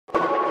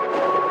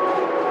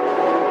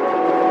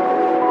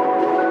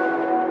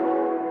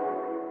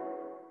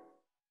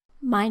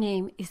My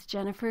name is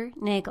Jennifer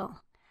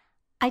Nagel.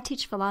 I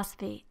teach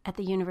philosophy at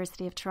the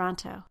University of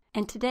Toronto,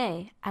 and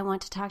today I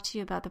want to talk to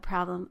you about the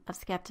problem of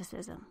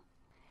skepticism.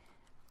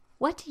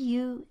 What do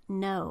you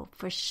know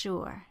for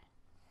sure?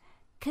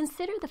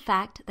 Consider the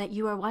fact that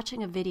you are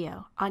watching a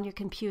video on your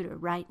computer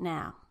right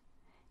now.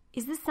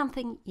 Is this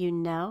something you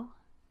know?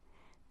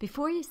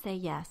 Before you say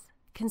yes,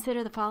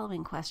 consider the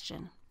following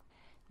question.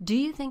 Do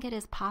you think it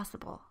is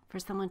possible for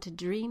someone to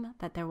dream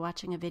that they're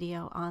watching a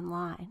video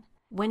online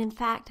when in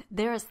fact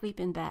they're asleep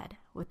in bed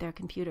with their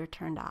computer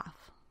turned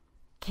off?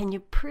 Can you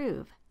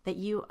prove that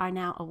you are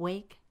now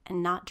awake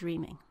and not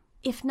dreaming?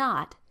 If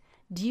not,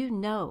 do you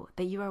know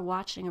that you are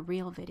watching a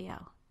real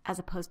video as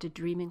opposed to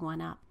dreaming one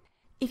up?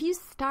 If you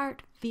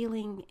start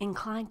feeling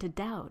inclined to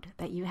doubt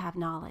that you have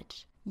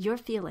knowledge, you're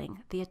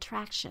feeling the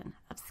attraction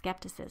of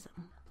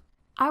skepticism.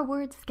 Our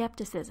word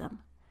skepticism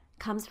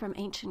comes from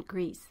ancient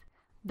Greece,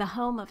 the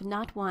home of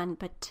not one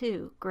but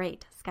two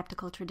great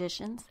skeptical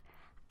traditions,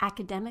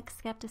 academic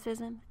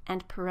skepticism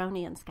and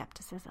Pyrrhonian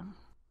skepticism.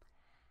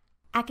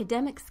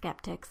 Academic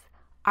skeptics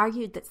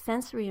argued that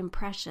sensory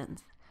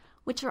impressions,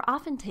 which are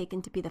often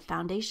taken to be the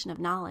foundation of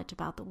knowledge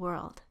about the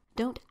world,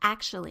 don't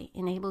actually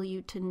enable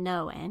you to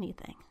know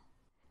anything.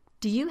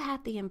 Do you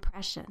have the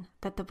impression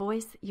that the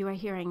voice you are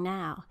hearing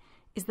now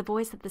is the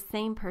voice of the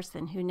same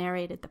person who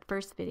narrated the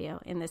first video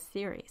in this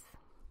series?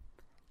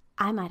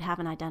 I might have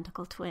an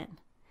identical twin.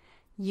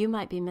 You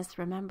might be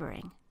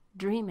misremembering,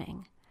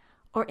 dreaming,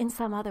 or in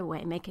some other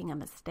way making a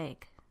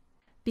mistake.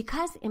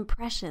 Because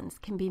impressions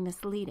can be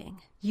misleading,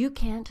 you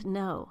can't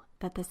know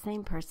that the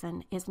same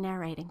person is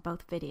narrating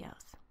both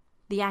videos.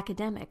 The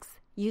academics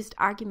used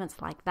arguments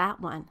like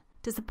that one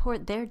to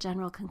support their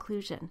general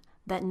conclusion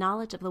that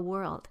knowledge of the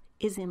world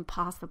is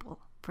impossible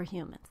for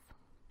humans.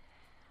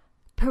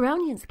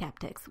 Pyrrhonian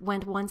skeptics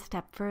went one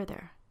step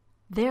further.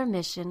 Their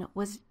mission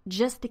was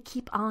just to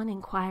keep on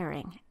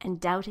inquiring and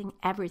doubting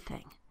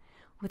everything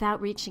without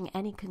reaching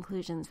any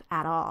conclusions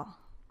at all.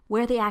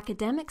 Where the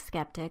academic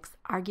skeptics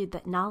argued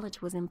that knowledge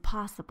was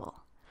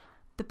impossible,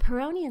 the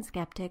Pyrrhonian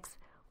skeptics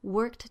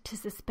worked to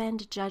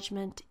suspend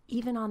judgment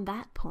even on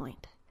that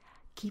point,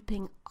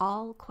 keeping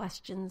all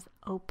questions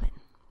open.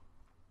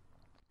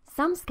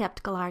 Some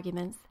skeptical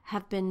arguments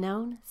have been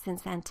known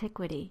since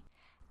antiquity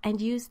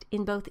and used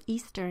in both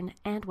Eastern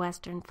and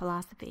Western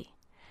philosophy,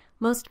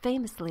 most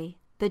famously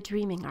the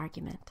dreaming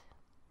argument.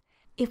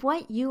 If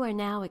what you are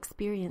now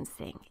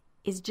experiencing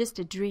is just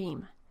a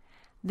dream,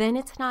 then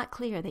it's not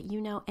clear that you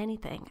know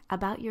anything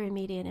about your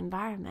immediate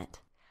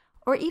environment,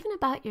 or even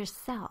about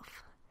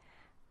yourself.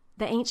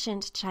 The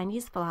ancient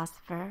Chinese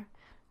philosopher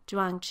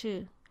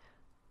Zhuangzi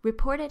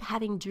reported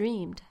having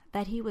dreamed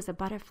that he was a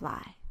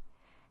butterfly,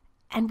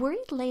 and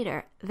worried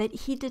later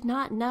that he did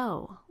not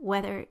know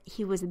whether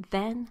he was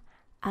then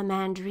a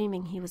man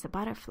dreaming he was a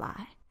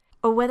butterfly,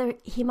 or whether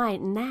he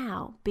might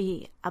now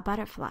be a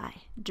butterfly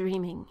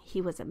dreaming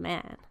he was a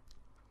man.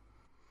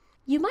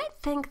 You might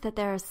think that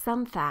there are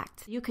some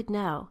facts you could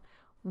know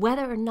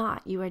whether or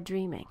not you are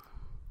dreaming.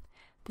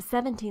 The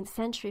 17th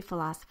century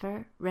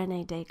philosopher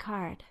René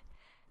Descartes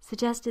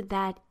suggested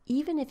that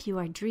even if you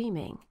are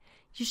dreaming,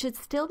 you should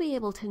still be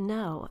able to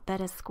know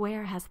that a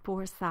square has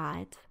 4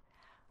 sides,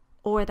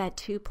 or that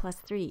 2 plus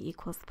 3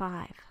 equals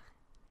 5.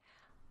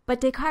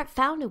 But Descartes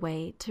found a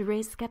way to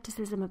raise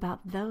skepticism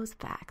about those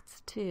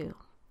facts, too.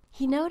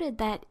 He noted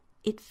that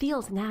it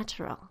feels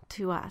natural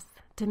to us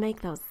to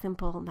make those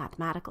simple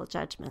mathematical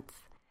judgments,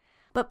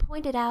 but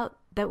pointed out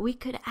that we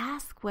could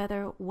ask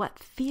whether what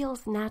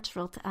feels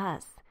natural to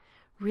us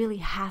really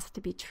has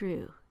to be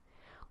true.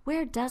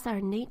 Where does our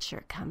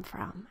nature come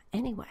from,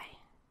 anyway?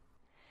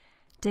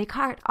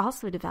 Descartes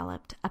also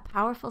developed a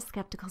powerful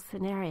skeptical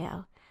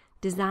scenario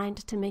designed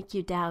to make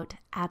you doubt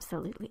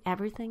absolutely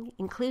everything,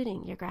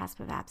 including your grasp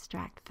of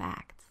abstract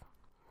facts.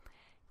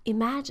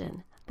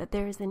 Imagine that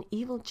there is an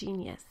evil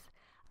genius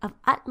of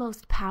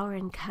utmost power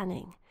and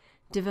cunning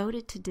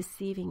devoted to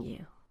deceiving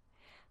you.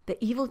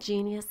 The evil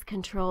genius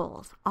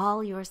controls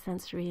all your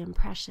sensory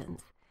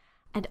impressions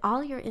and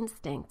all your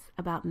instincts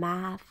about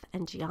math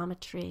and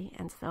geometry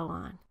and so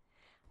on,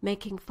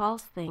 making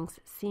false things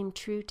seem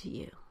true to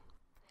you.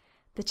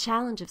 The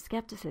challenge of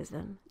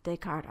skepticism,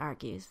 Descartes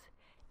argues,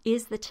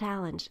 is the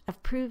challenge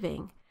of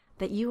proving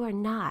that you are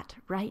not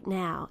right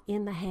now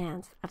in the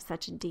hands of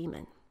such a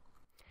demon.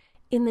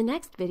 In the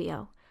next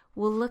video,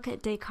 we'll look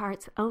at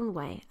Descartes' own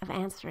way of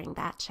answering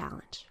that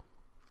challenge.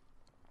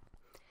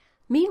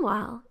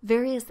 Meanwhile,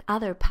 various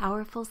other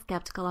powerful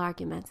skeptical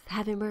arguments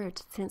have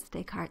emerged since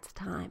Descartes'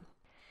 time.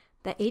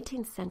 The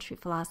 18th century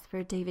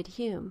philosopher David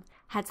Hume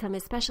had some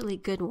especially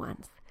good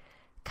ones,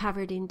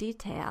 covered in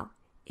detail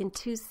in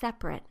 2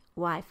 separate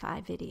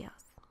Wi-Fi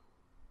videos.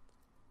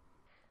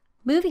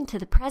 Moving to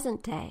the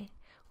present day,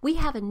 we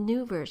have a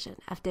new version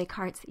of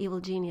Descartes' evil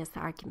genius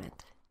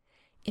argument.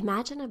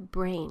 Imagine a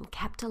brain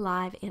kept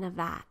alive in a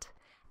vat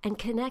and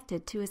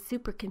connected to a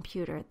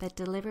supercomputer that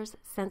delivers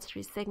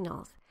sensory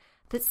signals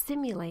that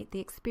simulate the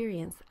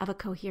experience of a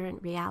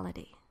coherent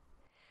reality.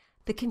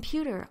 The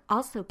computer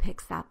also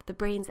picks up the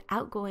brain's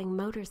outgoing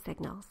motor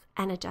signals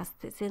and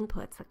adjusts its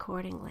inputs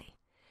accordingly.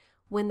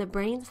 when the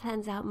brain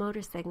sends out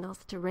motor signals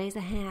to raise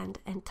a hand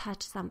and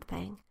touch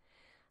something,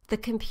 the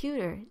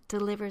computer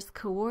delivers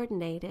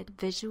coordinated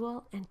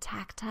visual and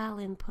tactile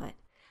input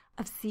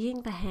of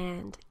seeing the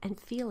hand and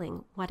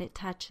feeling what it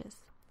touches.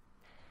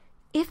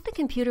 If the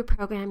computer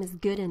program is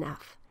good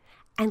enough,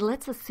 and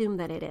let's assume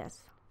that it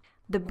is,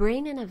 the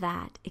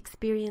brain-in-a-vat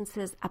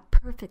experiences a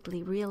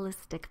perfectly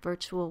realistic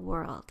virtual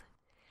world.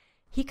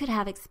 He could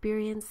have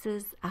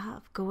experiences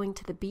of going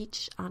to the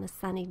beach on a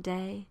sunny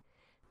day,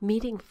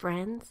 meeting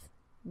friends,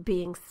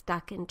 being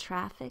stuck in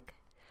traffic,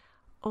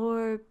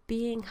 or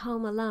being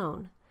home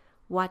alone,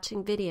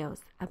 watching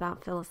videos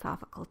about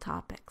philosophical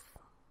topics.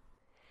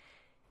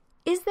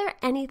 Is there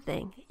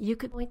anything you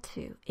could point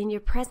to in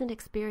your present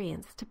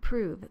experience to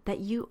prove that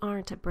you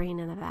aren't a brain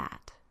in a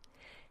vat?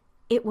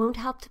 It won't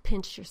help to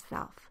pinch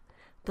yourself.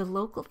 The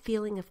local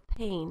feeling of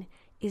pain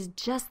is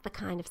just the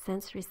kind of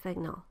sensory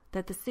signal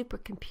that the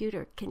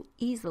supercomputer can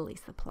easily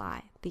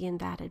supply the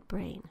invatted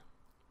brain.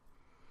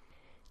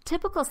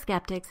 Typical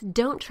skeptics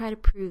don't try to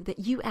prove that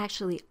you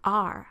actually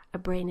are a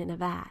brain in a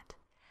vat.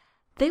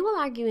 They will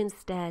argue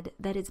instead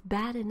that it's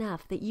bad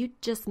enough that you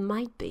just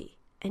might be,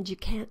 and you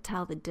can't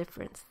tell the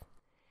difference.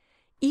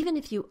 Even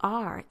if you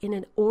are in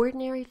an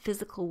ordinary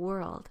physical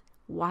world,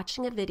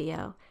 watching a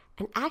video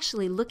and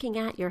actually looking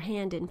at your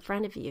hand in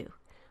front of you,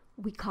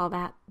 we call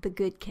that the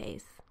good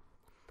case.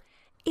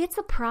 It's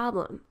a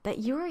problem that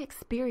your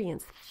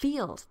experience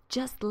feels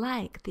just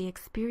like the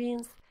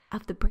experience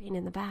of the brain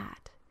in the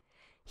vat.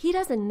 He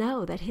doesn't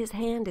know that his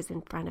hand is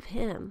in front of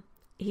him.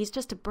 He's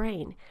just a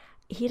brain.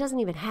 He doesn't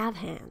even have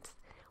hands.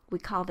 We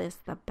call this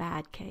the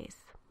bad case.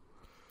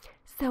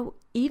 So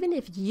even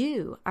if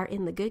you are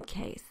in the good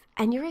case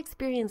and your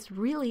experience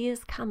really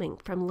is coming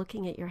from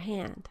looking at your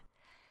hand,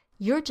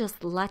 you're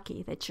just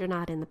lucky that you're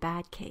not in the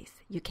bad case.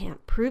 You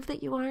can't prove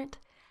that you aren't,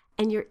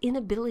 and your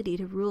inability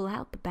to rule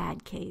out the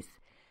bad case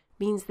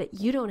means that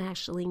you don't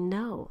actually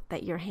know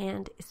that your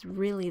hand is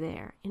really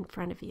there in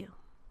front of you.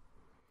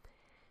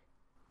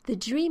 The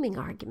dreaming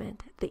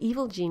argument, the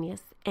evil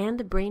genius, and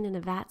the brain in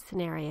a vat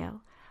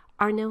scenario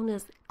are known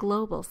as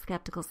global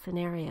skeptical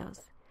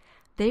scenarios.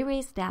 They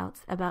raise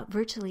doubts about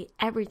virtually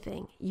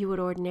everything you would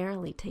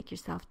ordinarily take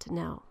yourself to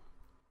know.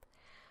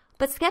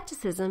 But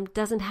skepticism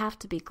doesn't have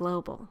to be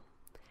global.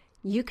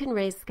 You can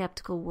raise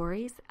skeptical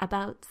worries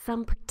about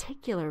some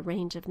particular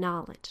range of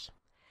knowledge.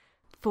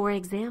 For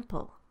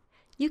example,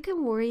 you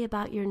can worry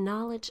about your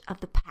knowledge of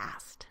the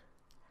past.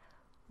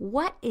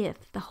 What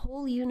if the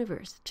whole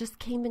universe just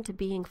came into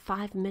being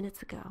 5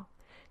 minutes ago,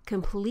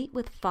 complete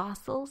with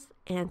fossils,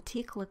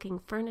 antique-looking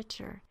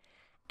furniture,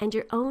 and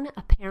your own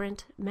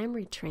apparent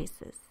memory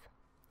traces?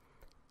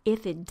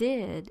 If it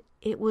did,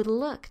 it would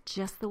look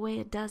just the way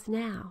it does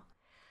now.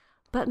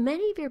 But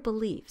many of your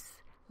beliefs,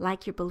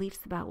 like your beliefs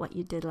about what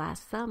you did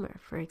last summer,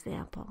 for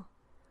example,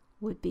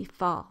 would be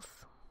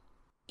false.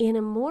 In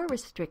a more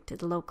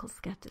restricted local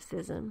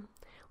skepticism,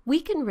 we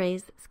can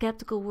raise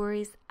skeptical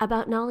worries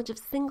about knowledge of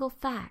single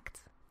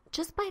facts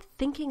just by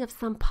thinking of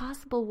some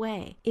possible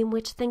way in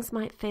which things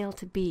might fail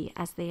to be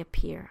as they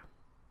appear.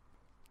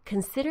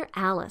 Consider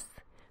Alice,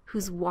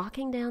 who's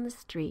walking down the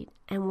street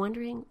and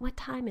wondering what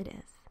time it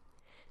is.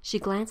 She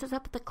glances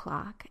up at the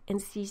clock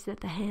and sees that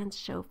the hands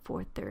show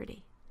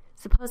 4:30.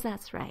 Suppose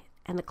that's right,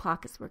 and the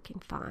clock is working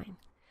fine.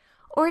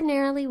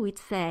 Ordinarily, we'd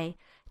say,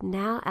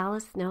 now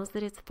Alice knows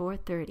that it's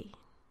 4:30.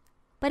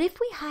 But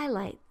if we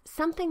highlight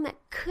something that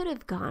could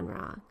have gone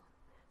wrong,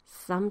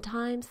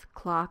 sometimes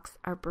clocks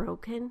are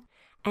broken,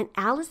 and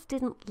Alice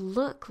didn't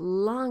look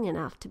long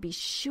enough to be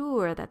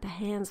sure that the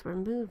hands were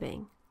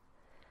moving,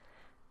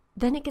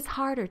 then it gets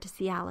harder to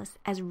see Alice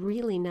as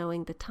really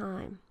knowing the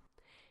time.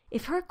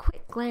 If her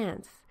quick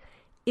glance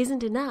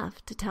isn't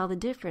enough to tell the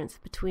difference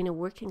between a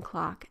working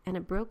clock and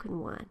a broken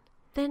one,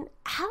 then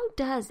how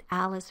does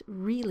Alice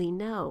really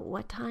know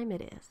what time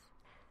it is?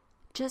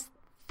 Just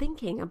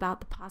thinking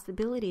about the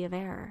possibility of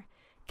error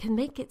can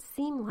make it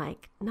seem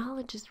like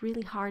knowledge is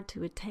really hard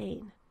to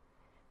attain.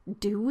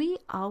 Do we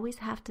always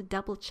have to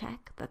double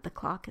check that the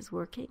clock is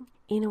working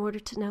in order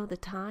to know the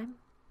time?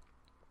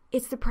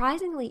 It's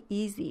surprisingly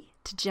easy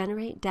to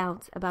generate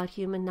doubts about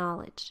human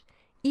knowledge,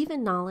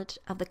 even knowledge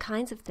of the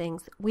kinds of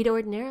things we'd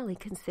ordinarily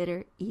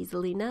consider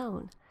easily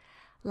known,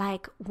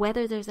 like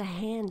whether there's a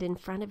hand in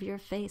front of your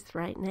face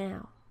right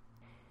now.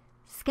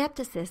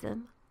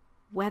 Skepticism,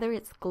 whether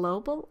it's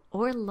global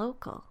or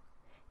local,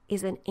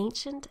 is an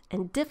ancient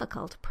and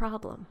difficult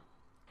problem.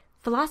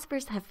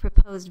 Philosophers have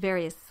proposed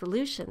various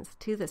solutions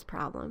to this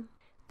problem.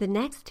 The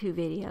next 2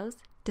 videos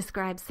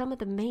describe some of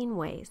the main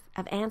ways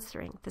of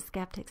answering the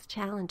skeptic's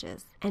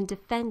challenges and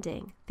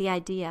defending the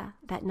idea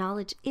that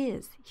knowledge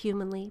is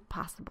humanly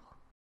possible.